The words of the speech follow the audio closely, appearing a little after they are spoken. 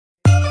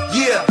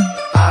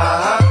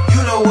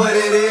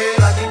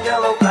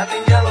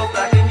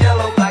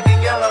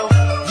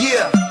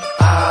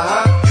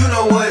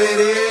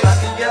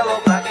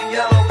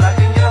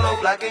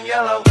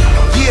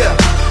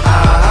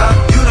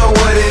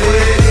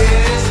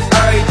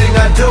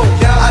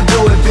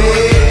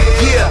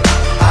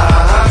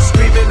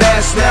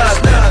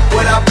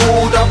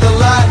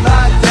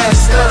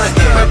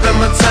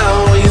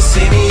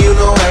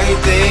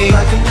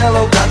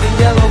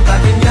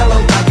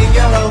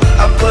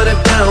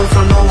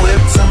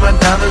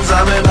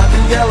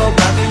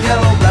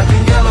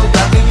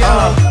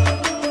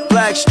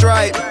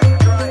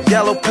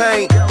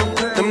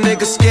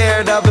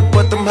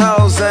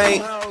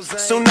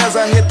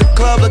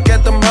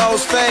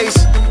ghost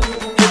face.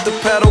 Hit the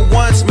pedal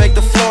once, make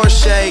the floor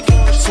shake.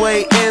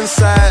 Sway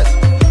inside,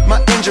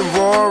 my engine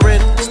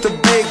roaring. It's the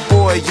big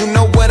boy, you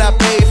know what I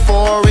paid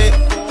for it.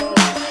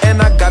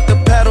 And I got the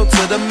pedal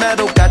to the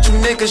metal. Got you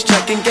niggas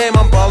checking game,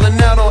 I'm balling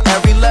out on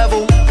every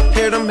level.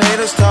 Hear them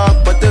haters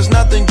talk, but there's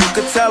nothing you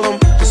could tell them.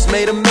 Just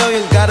made $1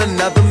 million, got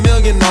another $1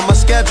 million on my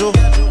schedule.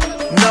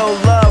 No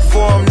love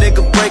for them,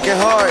 nigga breaking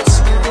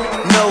hearts.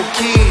 No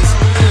keys,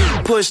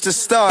 push to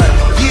start.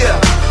 Yeah,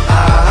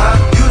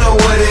 you know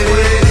what it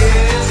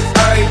is.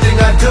 Everything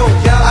I do,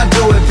 I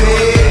do it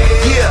big.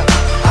 Yeah,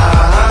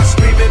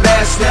 screaming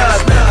that's not.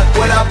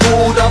 When I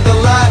pulled off the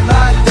lot,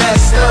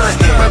 that's done.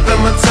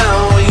 Reppin' my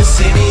town, when you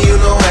see me, you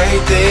know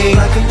everything.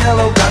 Black and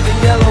yellow, black and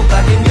yellow,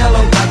 black and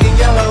yellow, black and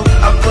yellow.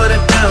 I put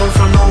it down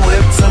from the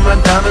whip to my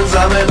diamonds.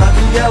 I'm in black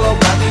and yellow,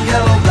 black and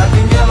yellow, black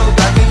and yellow,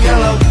 black and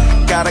yellow.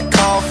 Got a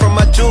call from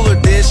my jeweler,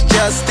 this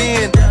just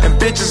in. And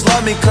bitches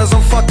love me cause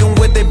I'm fucking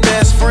with their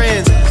best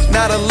friends.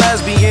 Not a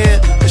lesbian,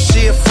 but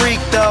she a freak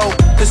though.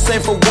 This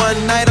ain't for one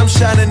night, I'm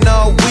shining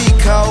all week,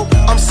 ho.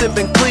 I'm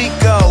sipping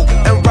Clico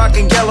and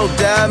rocking yellow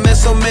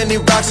diamonds. So many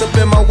rocks up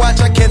in my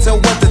watch, I can't tell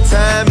what the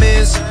time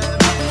is.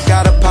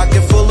 Got a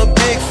pocket full of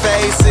big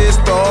faces.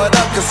 Throw it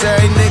up cause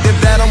every nigga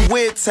that I'm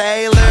with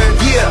Taylor.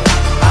 Yeah,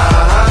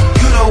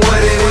 you know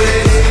what it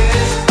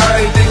is.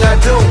 Everything I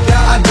do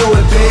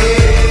it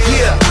big.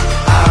 Yeah,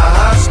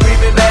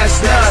 screaming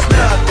that's not.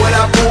 When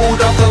I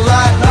pulled off the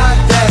lot,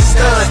 that's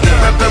done.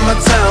 Reppin' my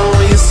town,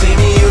 when you see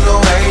me, you know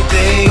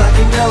everything. Black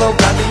and yellow,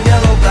 black and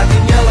yellow, black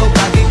and yellow,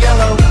 black and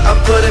yellow. I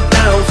put it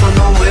down from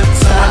the whip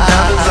to my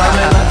diamonds. I'm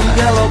in black and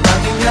yellow,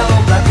 black and yellow,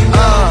 black and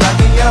yellow, black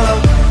and yellow.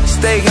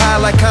 Stay high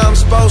like how I'm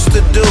supposed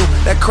to do.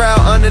 That crowd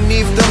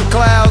underneath them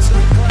clouds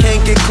can't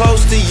get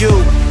close to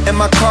you. And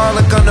my car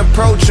look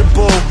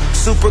unapproachable.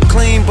 Super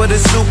clean, but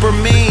it's super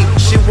mean.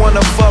 She wanna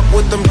fuck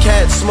with them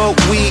cats, smoke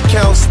weed,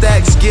 count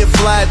stacks, get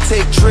fly,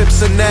 take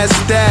trips, and that's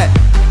that.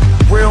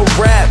 Real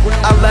rap,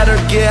 I let her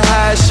get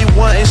high, she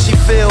want and she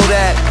feel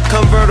that.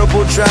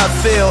 Convertible drop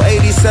feel,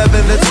 87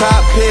 the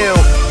top hill.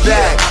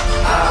 Back,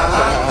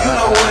 you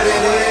know what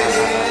it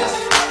is.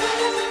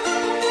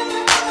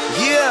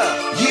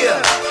 Yeah,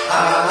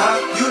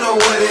 you know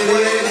what it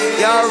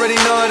is. Y'all already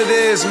know what it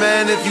is,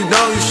 man. If you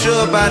know, you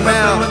should by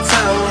now. My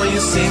town, when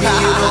you see me,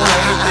 you know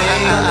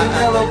everything. Black and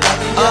yellow, black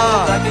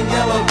and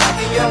yellow,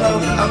 black and yellow.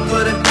 I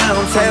put it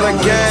down, Taylor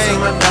gang.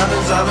 My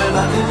diamonds, I'm in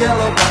black and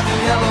yellow, black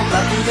and yellow,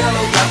 black and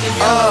yellow, black and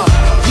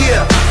yellow.